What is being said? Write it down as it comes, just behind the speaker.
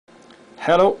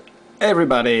Hello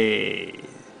everybody,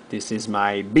 this is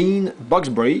my Bean box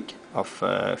break of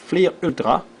Fleer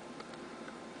Ultra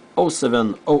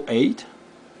 0708.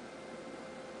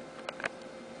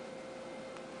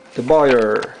 The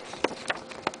buyer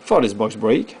for this box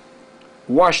break: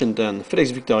 Washington,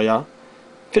 Felix Victoria,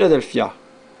 Philadelphia,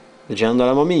 Legend de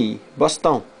la Momie,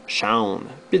 Boston, Shawn,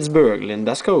 Pittsburgh,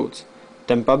 Linda Scott,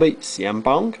 Tampa Bay, CM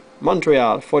Punk,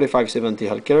 Montreal, 4570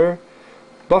 Hellkiller,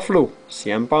 Buffalo,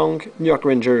 CM Punk, New York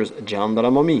Rangers, Legend de la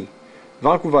Momie,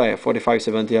 Vancouver,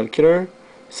 4570 Hellkiller,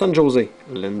 San Jose,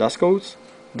 Linda Scott,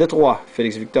 Detroit,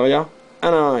 Felix Victoria,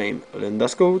 Anaheim, Linda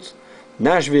Scott,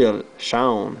 Nashville,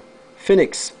 Shawn,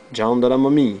 Phoenix, Legend de la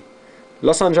Momie,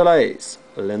 Los Angeles,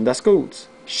 Linda Scott,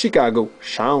 Chicago,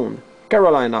 Shawn,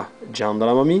 Carolina, Legend de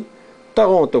la Momie,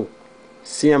 Toronto,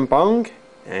 CM Punk,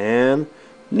 and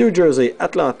New Jersey,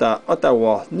 Atlanta,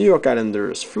 Ottawa, New York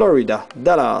Islanders, Florida,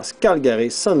 Dallas, Calgary,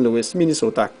 St. Louis,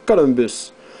 Minnesota,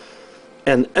 Columbus,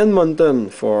 and Edmonton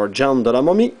for Legend de la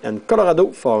Momie, and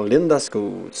Colorado for Linda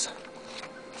Scott.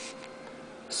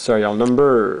 Serial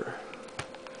number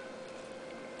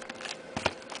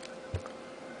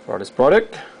for this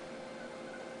product: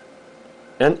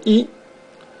 NE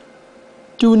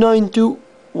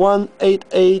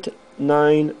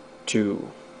 292-18892.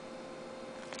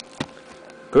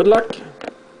 Good luck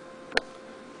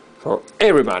for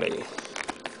everybody.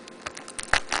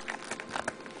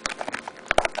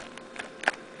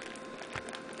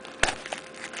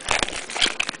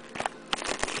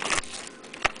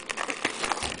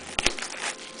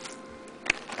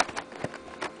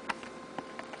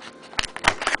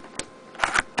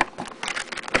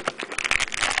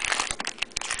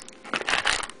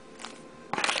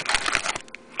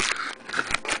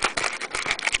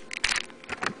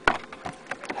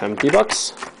 Empty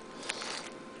box.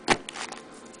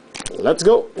 Let's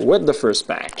go with the first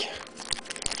pack.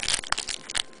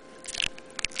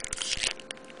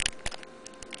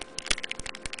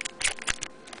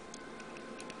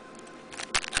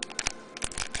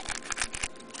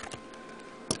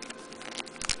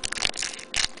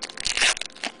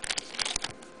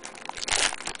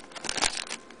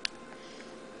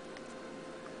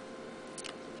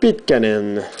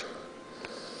 Pitkanen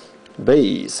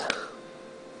base.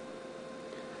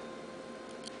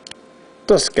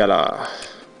 Toscala.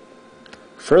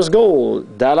 First goal,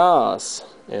 Dallas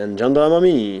and Legend de la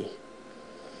Momie.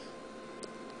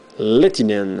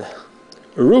 Lehtinen.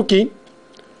 Rookie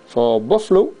for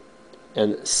Buffalo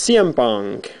and CM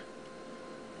Punk.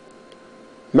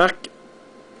 Mark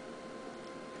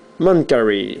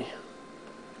Moncari.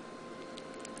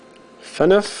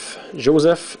 Phaneuf,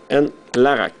 Joseph, and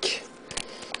Larac.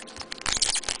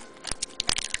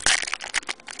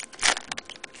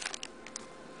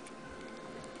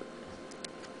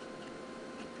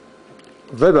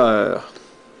 Weber,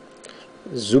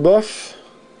 Zubov,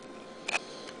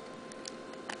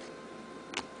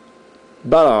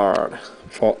 Ballard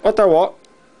for Ottawa,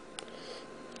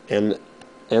 and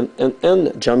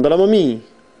Legend de la Momie,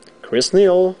 Chris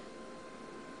Neil.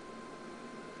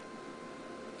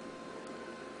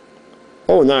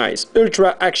 Oh, nice.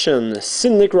 Ultra Action,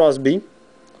 Sidney Crosby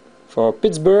for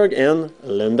Pittsburgh and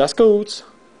Linda Scott.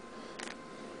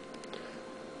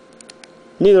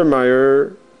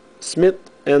 Niedermeyer, Smith,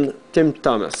 and Tim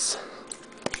Thomas.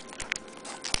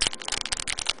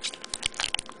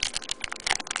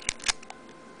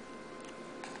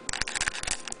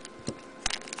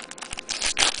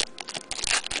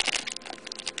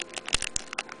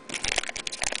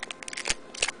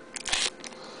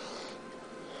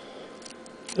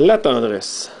 La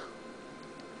Tendresse.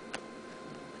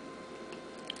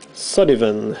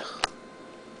 Sullivan,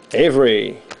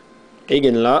 Avery,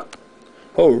 Iginla.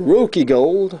 Oh, Rookie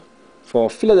Gold for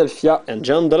Philadelphia and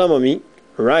Legend de la Momie,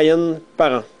 Ryan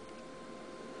Parent.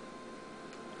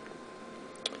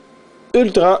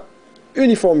 Ultra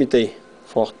Uniformité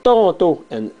for Toronto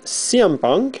and CM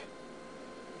Punk,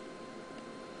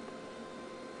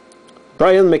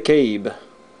 Brian McCabe.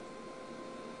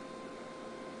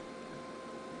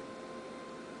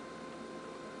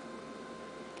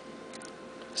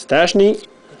 Stastny,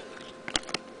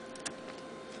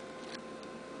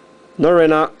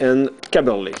 Norena, and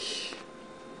Kaberle.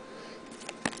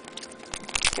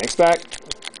 Next pack.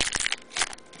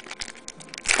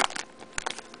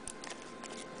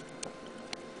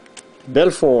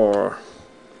 Belfort,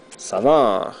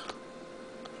 Savard,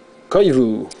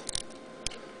 Koivu,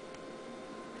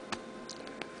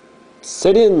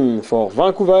 Sedin for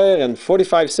Vancouver and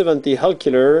 4570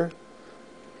 Hellkiller,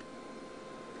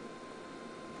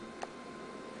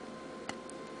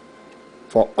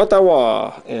 for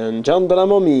Ottawa and Legend de la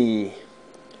Momie,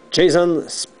 Jason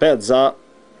Spezza,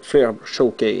 Flair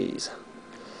Showcase.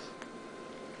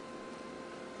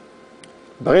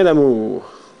 Brin d'amour.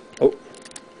 Oh.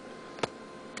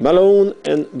 Malone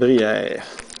and Brière.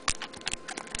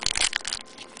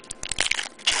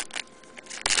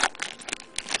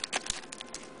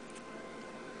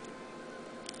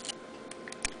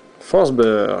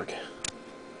 Forsberg.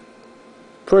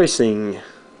 Pricing.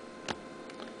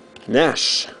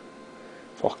 Nash.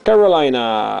 For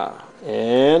Carolina.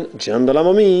 And John de la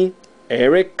Momie.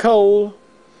 Eric Cole.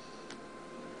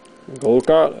 Gold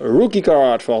card, rookie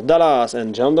card for Dallas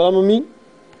and John de la Momie.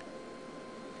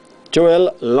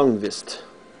 Joel Longvist.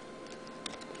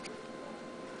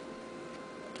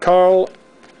 Carl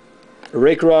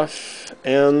Raycroft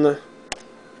and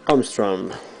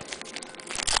Armstrong.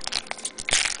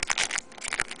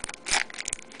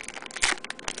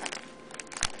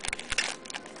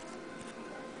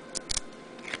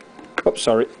 Oh,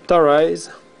 sorry. Therese.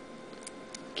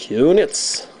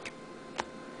 Kunitz.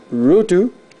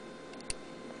 Rutu.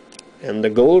 And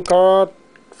the gold card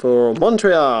for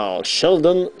Montreal,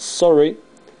 Sheldon Sorry,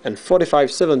 and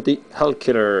 4570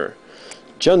 Hellkiller.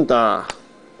 Junta,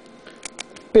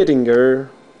 Pittinger,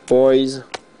 Boys,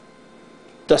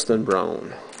 Dustin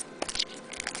Brown.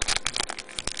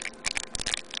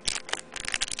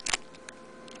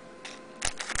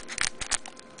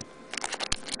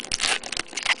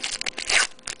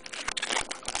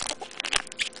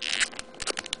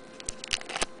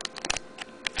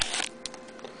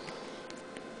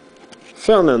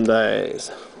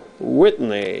 Fernandez,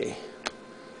 Whitney,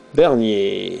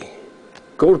 Bernier,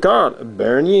 gold card,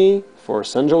 Bernier for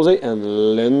San Jose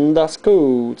and Linda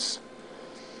Scoots.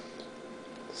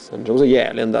 San Jose,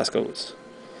 yeah, Linda Scoots.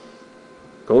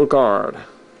 Gold card.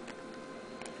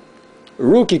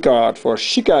 Rookie card for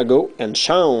Chicago and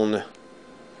Sean.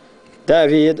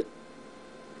 David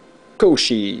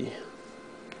Koshi.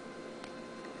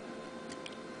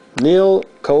 Neil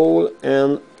Cole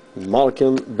and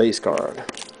Malkin base card.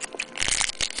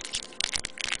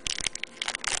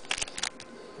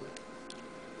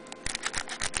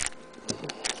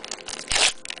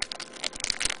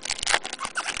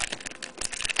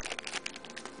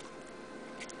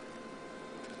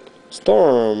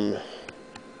 Storm,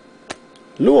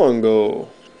 Luongo,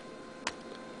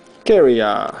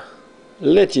 Keria,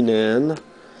 Lehtinen,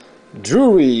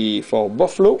 Drury for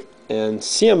Buffalo, and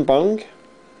CM Punk.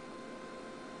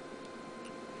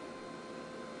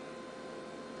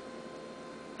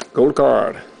 Gold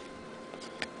card.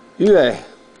 Ue,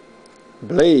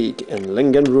 Blake, and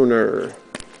Langenbrunner.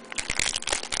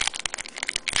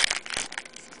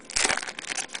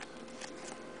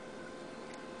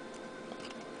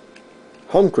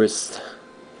 Holmquist,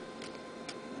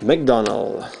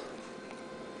 McDonald,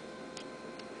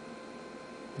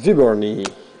 Viborny,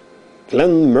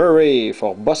 Glenn Murray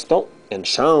for Boston, and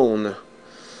Sean.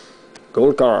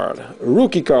 Gold card.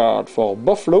 Rookie card for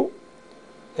Buffalo,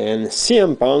 and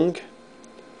CM Punk,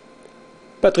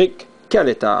 Patrick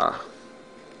Caleta.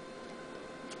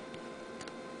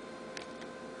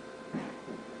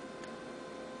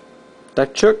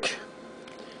 Tkachuk,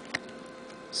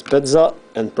 Spezza,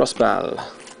 and Prospal.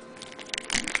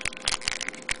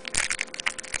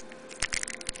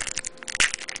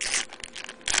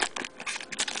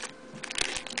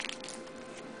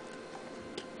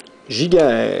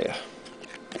 Giguère,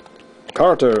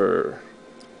 Carter,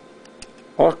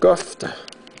 Orkoft,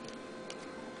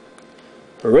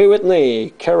 Ray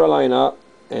Whitney, Carolina,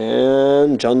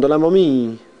 and John de la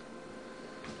Momie.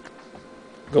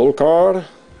 Gold card.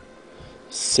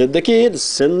 Sid the Kid,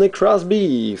 Sidney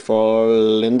Crosby for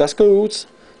Linda Scoots,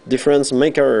 difference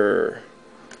maker.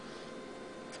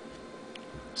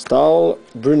 Stahl,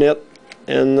 Brunette,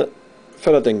 and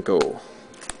Felatenko.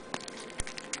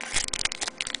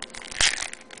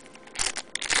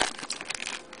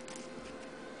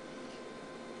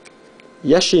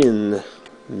 Yashin,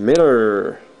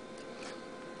 Miller,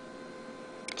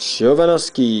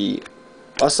 Jovanovski,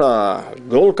 Ossa,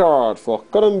 gold card for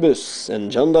Columbus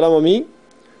and John de la Momie,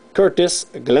 Curtis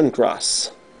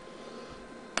Glencross.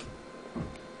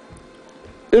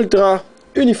 Ultra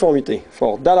Uniformité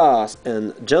for Dallas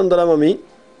and John de la Momie,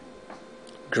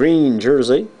 green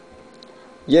jersey,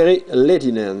 Jere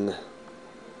Lehtinen.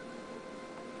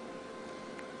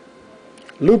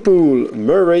 Lupul,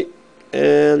 Murray,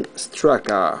 and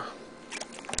Straka.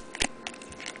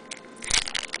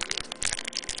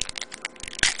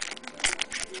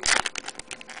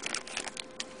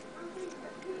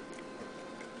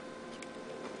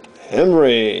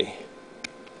 Henry,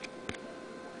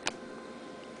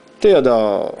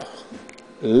 Theodore,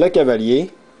 Le Cavalier,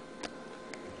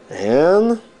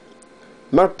 and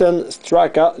Martin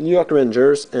Straka, New York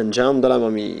Rangers, and Jean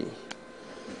Delamamie.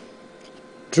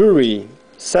 Drury,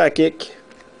 Sakic,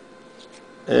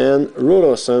 and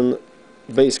Roloson,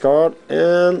 base card,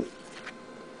 and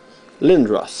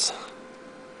Lindros.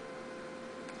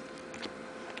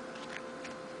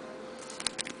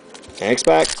 Next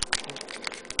pack.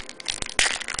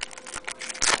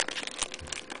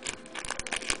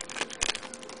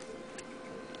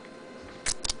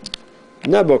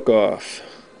 Nabokov,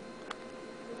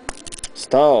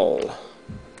 Stahl,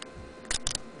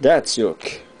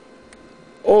 Datsyuk,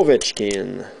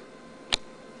 Ovechkin,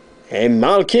 and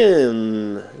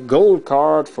Malkin. Gold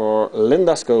card for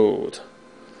Linda Scott.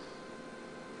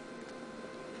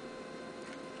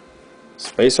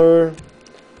 Spacer,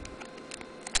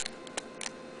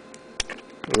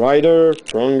 Ryder,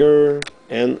 Pronger,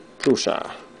 and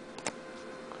Prussia.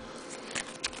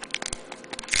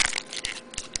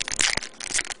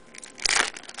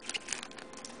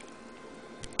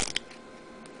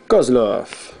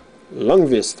 Kozlov,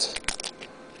 Longvist,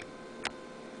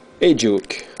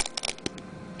 Ajuk.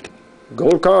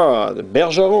 Gold card,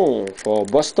 Bergeron for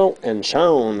Boston and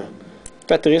Shawn.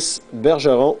 Patrice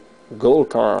Bergeron, gold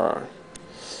card.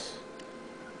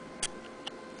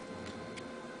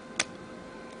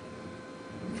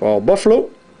 For Buffalo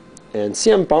and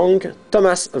CM Punk,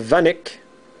 Thomas Vanek,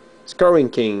 scoring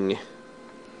king.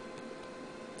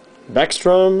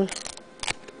 Backstrom,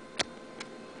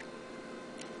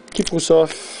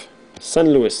 Kiprusoff, St.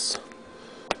 Louis.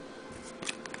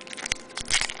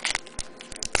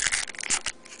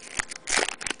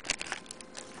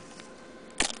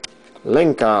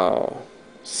 Lenkau,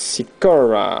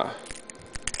 Sikora,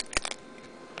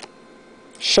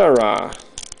 Shara,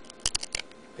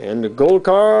 and the gold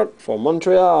card for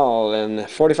Montreal and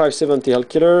 45-70 Hull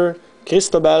Killer,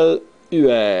 Cristobal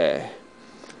Huet.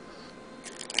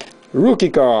 Rookie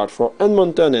card for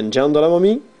Edmonton and Jean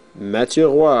Delamamie, Mathieu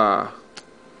Roy.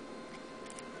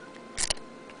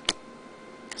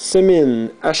 Semin,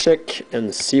 Hachek,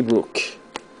 and Seabrook.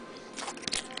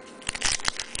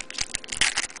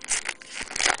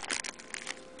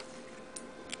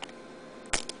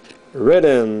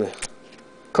 Redden,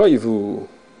 Koivu,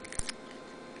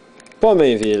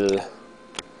 Pominville,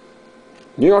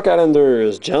 New York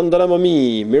Islanders, Jean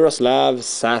Delamamie, Miroslav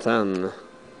Satan.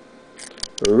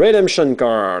 Redemption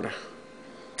card,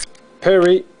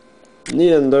 Perry,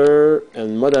 Nylander,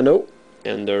 and Modano,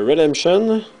 and the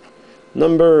redemption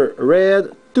number red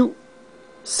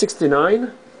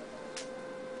 269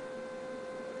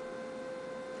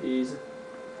 is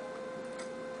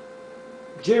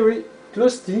Jerry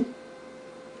Clusty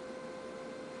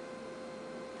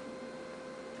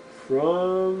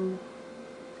from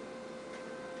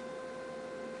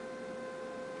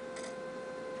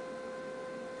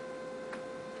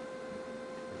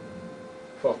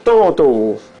for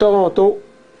Toronto,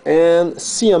 and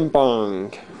CM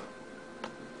Punk.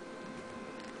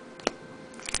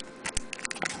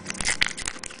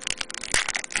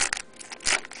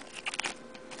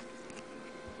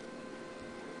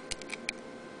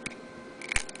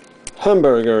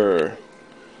 Hamburger,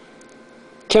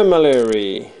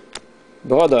 Camilleri,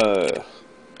 Brother,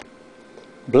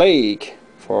 Blake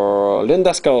for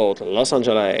Linda Scott, Los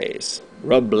Angeles,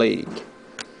 Rob Blake.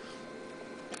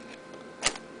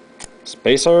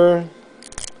 Spacer,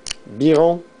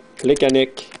 Biron,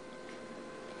 Lekanek,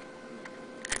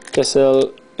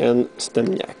 Kessel, and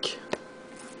Stemniak.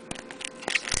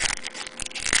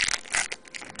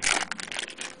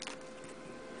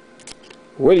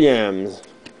 Williams,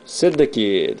 Sid the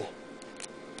Kid,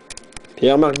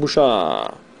 Pierre-Marc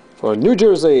Bouchard for New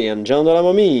Jersey and Jean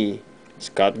Delamamie,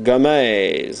 Scott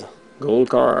Gomez, gold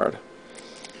card.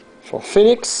 For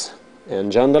Phoenix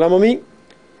and Jean Delamamie,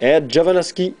 Ed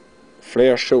Jovanovski,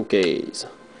 Flair Showcase.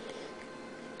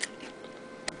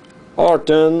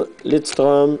 Horton,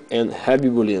 Lidstrom, and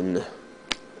Habibulin,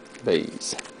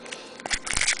 base.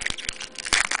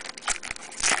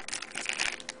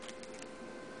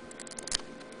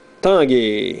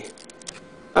 Tanguay,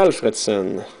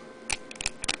 Alfredson,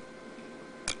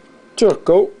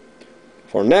 Turco.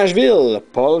 For Nashville,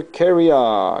 Paul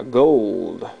Kariya,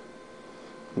 gold.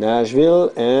 Nashville,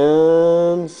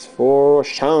 and for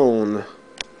Shawn.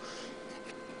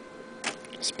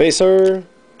 Spacer,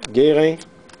 Guérin,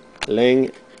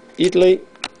 Lang, Italy,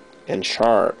 and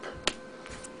Sharp.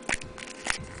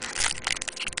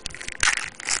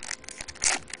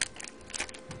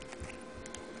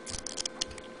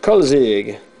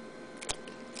 Kolzig,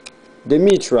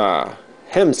 Demitra,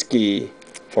 Hemsky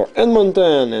for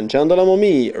Edmonton and Jean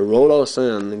Delamamie,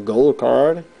 Roloson, gold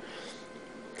card.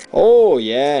 Oh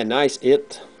yeah, nice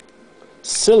hit.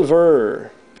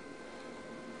 Silver,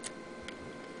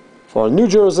 For New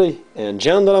Jersey and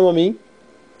Jean de la Momie,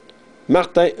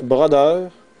 Martin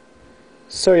Brodeur,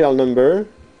 serial number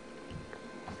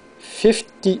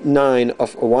 59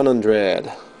 of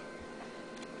 100.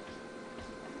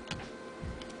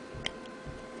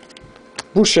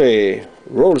 Boucher,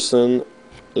 Rolson,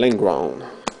 Langround.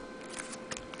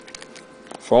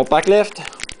 4 pack left.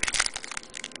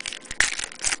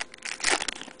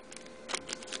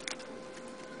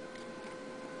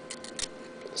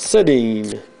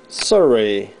 Sedin,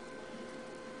 Surrey,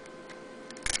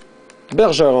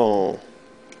 Bergeron,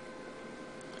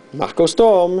 Marco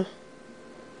Storm,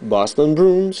 Boston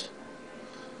Bruins,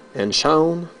 and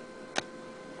Shawn,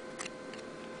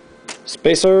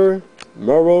 Spacer,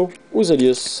 Morrow,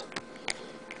 Uzelius,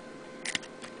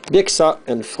 Bieksa,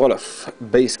 and Frolov.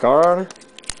 Base card.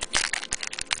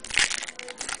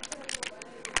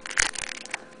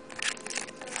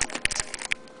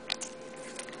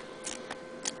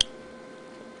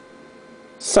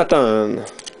 Satan,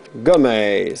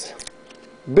 Gomez,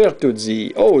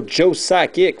 Bertuzzi. Oh, Joe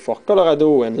Sakic for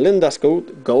Colorado and Linda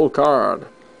Scott, gold card.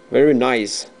 Very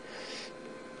nice.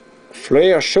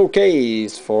 Flair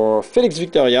Showcase for Felix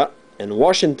Victoria and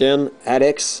Washington,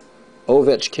 Alex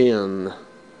Ovechkin.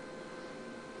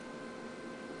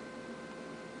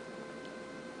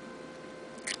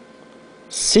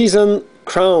 Season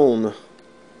Crown.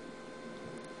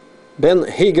 Ben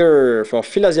Hager for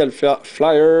Philadelphia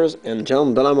Flyers and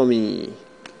Jean de la Momie.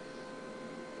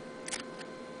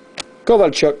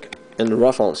 Kovalchuk and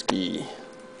Rafalski.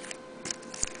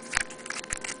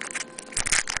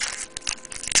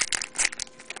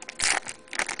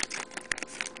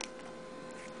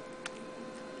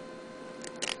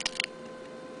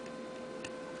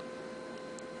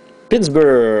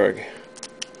 Pittsburgh,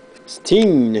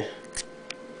 Steen,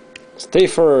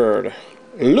 Stafford,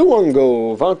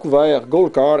 Luongo, Vancouver,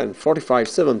 gold card and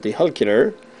 4570 Hull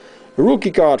Killer. Rookie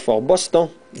card for Boston,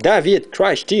 David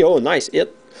Krejci. Oh, nice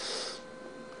hit.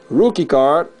 Rookie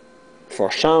card for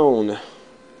Shawn,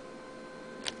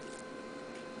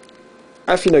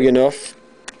 Afinogenov,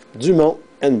 Dumont,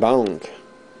 and Bank.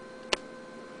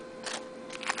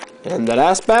 And the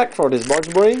last pack for this box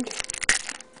break.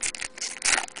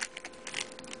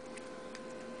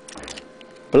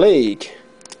 Blake,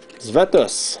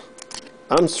 Zvatos,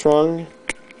 Armstrong,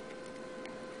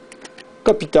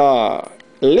 Kopitar,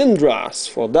 Lindras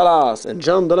for Dallas and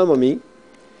Jean de la Momie,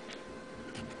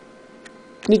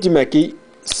 Niittymaki,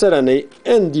 Selanne,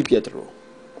 and Di Pietro.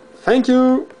 Thank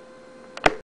you!